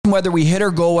them whether we hit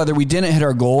our goal, whether we didn't hit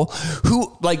our goal,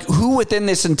 who within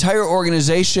this entire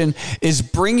organization is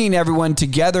bringing everyone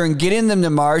together and getting them to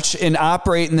march and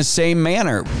operate in the same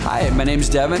manner. Hi, my name's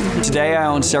Devin. Today I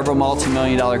own several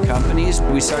multi-million-dollar companies.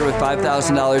 We started with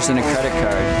 $5,000 in a credit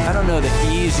card. I don't know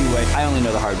the easy way. I only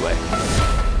know the hard way.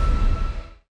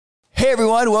 Hey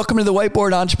everyone, welcome to the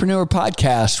Whiteboard Entrepreneur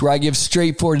Podcast, where I give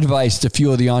straightforward advice to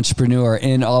fuel the entrepreneur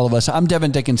in all of us. I'm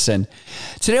Devin Dickinson.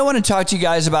 Today I want to talk to you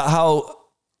guys about how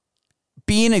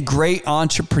being a great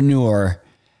entrepreneur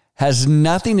has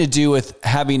nothing to do with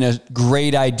having a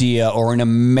great idea or an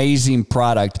amazing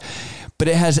product, but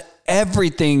it has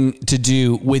everything to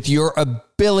do with your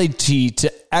ability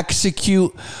to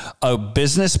execute a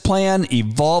business plan,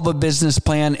 evolve a business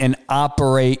plan, and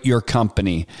operate your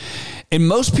company. And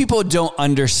most people don't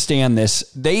understand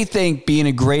this. They think being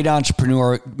a great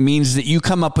entrepreneur means that you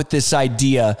come up with this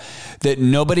idea that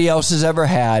nobody else has ever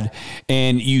had,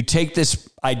 and you take this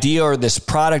idea or this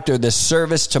product or this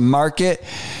service to market,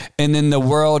 and then the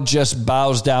world just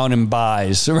bows down and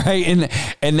buys, right?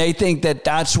 And they think that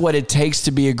that's what it takes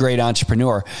to be a great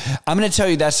entrepreneur. I'm going to tell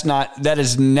you that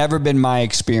has never been my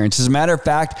experience. As a matter of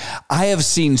fact, I have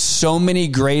seen so many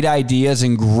great ideas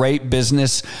and great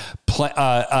business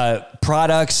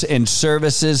products and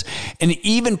services, and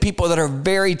even people that are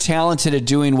very talented at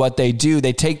doing what they do.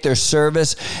 They take their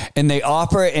service and they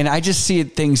offer it, and I just see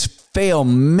things fail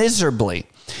miserably.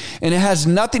 And it has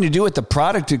nothing to do with the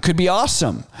product. It could be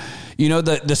awesome. You know,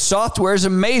 the software is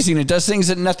amazing. It does things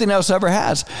that nothing else ever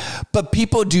has. But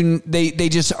people they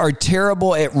just are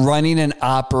terrible at running and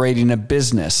operating a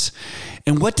business.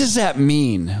 And what does that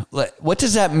mean? What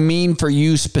does that mean for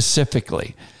you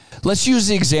specifically? Let's use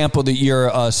the example that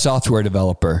you're a software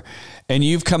developer and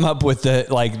you've come up with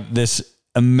this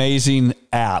amazing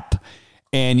app.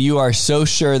 And you are so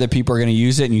sure that people are going to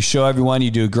use it, and you show everyone,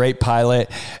 you do a great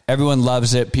pilot, everyone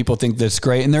loves it, people think that's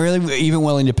great, and they're really even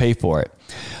willing to pay for it.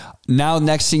 Now,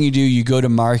 next thing you do, you go to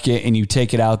market and you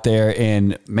take it out there,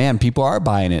 and man, people are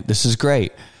buying it. This is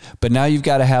great. But now you've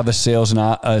got to have a sales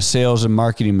and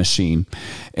marketing machine,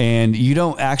 and you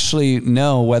don't actually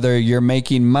know whether you're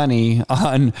making money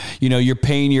on, you're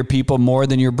paying your people more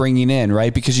than you're bringing in,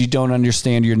 right? Because you don't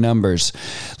understand your numbers.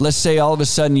 Let's say all of a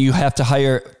sudden you have to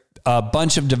hire a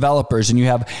bunch of developers and you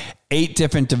have 8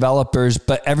 different developers,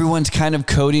 but everyone's kind of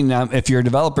coding. Now, if you're a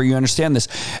developer, you understand this.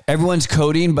 Everyone's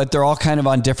coding, but they're all kind of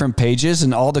on different pages,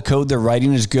 and all the code they're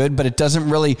writing is good, but it doesn't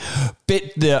really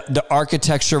fit the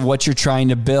architecture of what you're trying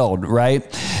to build, right?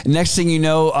 Next thing you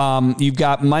know, you've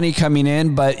got money coming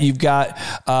in, but you've got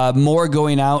more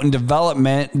going out in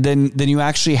development than you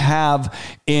actually have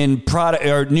in product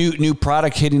or new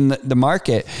product hitting the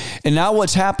market. And now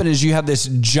what's happened is you have this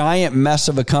giant mess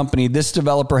of a company. This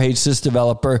developer hates this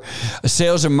developer.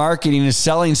 Sales and marketing is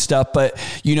selling stuff, but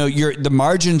the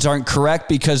margins aren't correct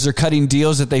because they're cutting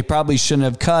deals that they probably shouldn't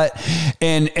have cut.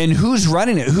 And who's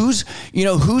running it? Who's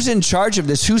in charge of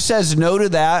this? Who says no to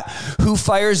that? Who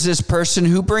fires this person?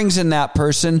 Who brings in that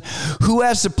person? Who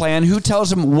has the plan? Who tells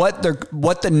them what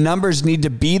the numbers need to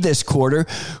be this quarter?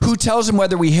 Who tells them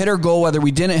whether we hit our goal, whether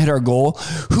we didn't hit our goal?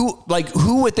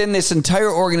 Who within this entire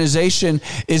organization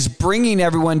is bringing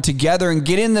everyone together and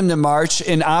getting them to march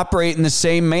and operate in the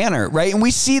same manner, right? And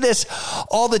we see this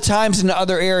all the times in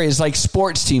other areas like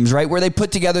sports teams, right? Where they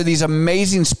put together these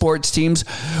amazing sports teams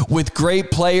with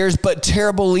great players, but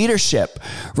terrible leadership,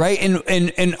 right? And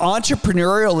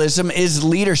entrepreneurialism is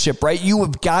leadership, right? You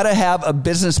have got to have a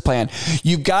business plan.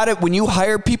 You've got to, when you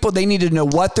hire people, they need to know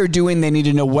what they're doing. They need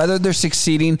to know whether they're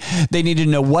succeeding. They need to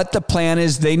know what the plan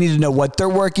is. They need to know what they're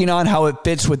working on, how it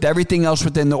fits with everything else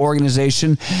within the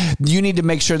organization. You need to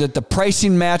make sure that the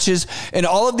pricing matches and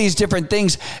all of these different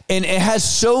things. And it has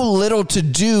so little to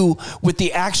do with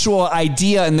the actual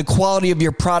idea and the quality of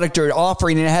your product or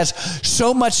offering. And it has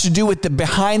so much to do with the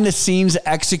behind the scenes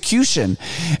execution.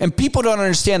 And people don't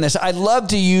understand this. I love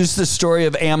to use the story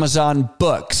of Amazon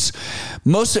Books.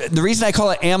 The reason I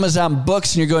call it Amazon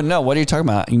Books, and you're going, no, what are you talking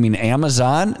about? You mean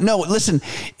Amazon? No, listen,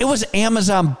 it was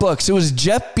Amazon Books. It was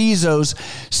Jeff Bezos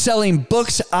selling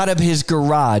books out of his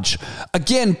garage.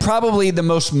 Again, probably the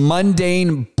most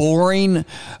mundane, boring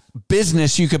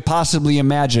business you could possibly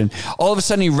imagine. All of a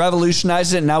sudden he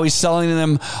revolutionized it, and now he's selling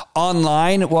them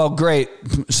online. Well, great.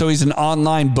 So he's an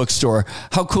online bookstore.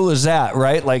 How cool is that,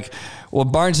 right? Well,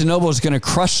 Barnes & Noble is going to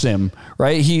crush them,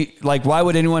 right? Why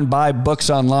would anyone buy books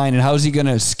online, and how is he going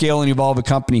to scale and evolve a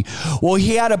company? Well,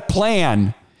 he had a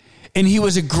plan. And he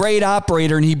was a great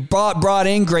operator, and he brought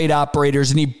in great operators,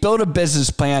 and he built a business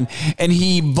plan, and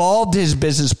he evolved his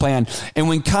business plan. And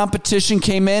when competition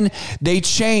came in, they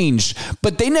changed,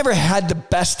 but they never had the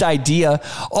best idea.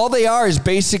 All they are is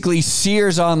basically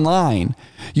Sears online.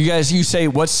 You say,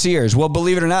 what's Sears? Well,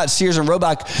 believe it or not, Sears and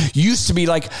Roebuck used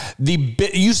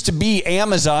to be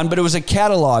Amazon, but it was a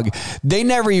catalog. They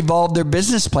never evolved their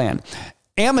business plan.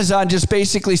 Amazon just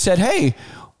basically said, hey,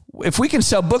 if we can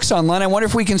sell books online, I wonder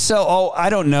if we can sell, I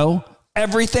don't know,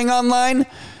 everything online.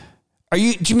 Do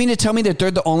you mean to tell me that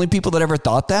they're the only people that ever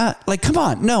thought that? Like, come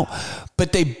on, no.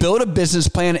 But they built a business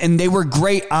plan, and they were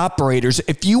great operators.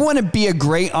 If you want to be a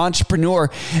great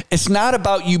entrepreneur, it's not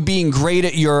about you being great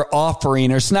at your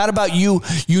offering, or it's not about you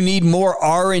need more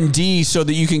R&D so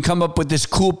that you can come up with this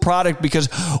cool product, because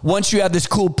once you have this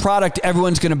cool product,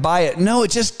 everyone's going to buy it. No, it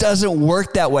just doesn't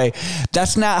work that way.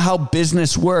 That's not how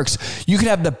business works. You can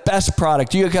have the best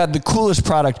product. You can have the coolest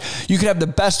product. You can have the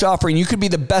best offering. You could be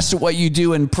the best at what you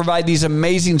do and provide these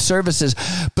amazing services.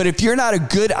 But if you're not a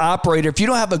good operator, if you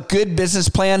don't have a good business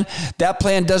plan, that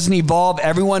plan doesn't evolve,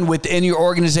 everyone within your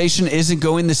organization isn't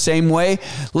going the same way,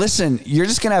 listen, you're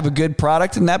just going to have a good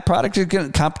product, and that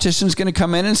competition is going to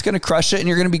come in and it's going to crush it, and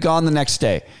you're going to be gone the next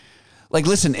day. Like,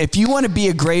 listen, if you want to be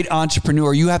a great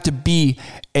entrepreneur, you have to be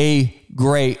a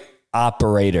great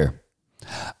operator.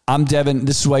 I'm Devin.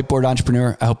 This is Whiteboard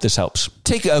Entrepreneur. I hope this helps.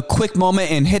 Take a quick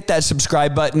moment and hit that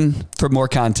subscribe button for more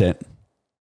content.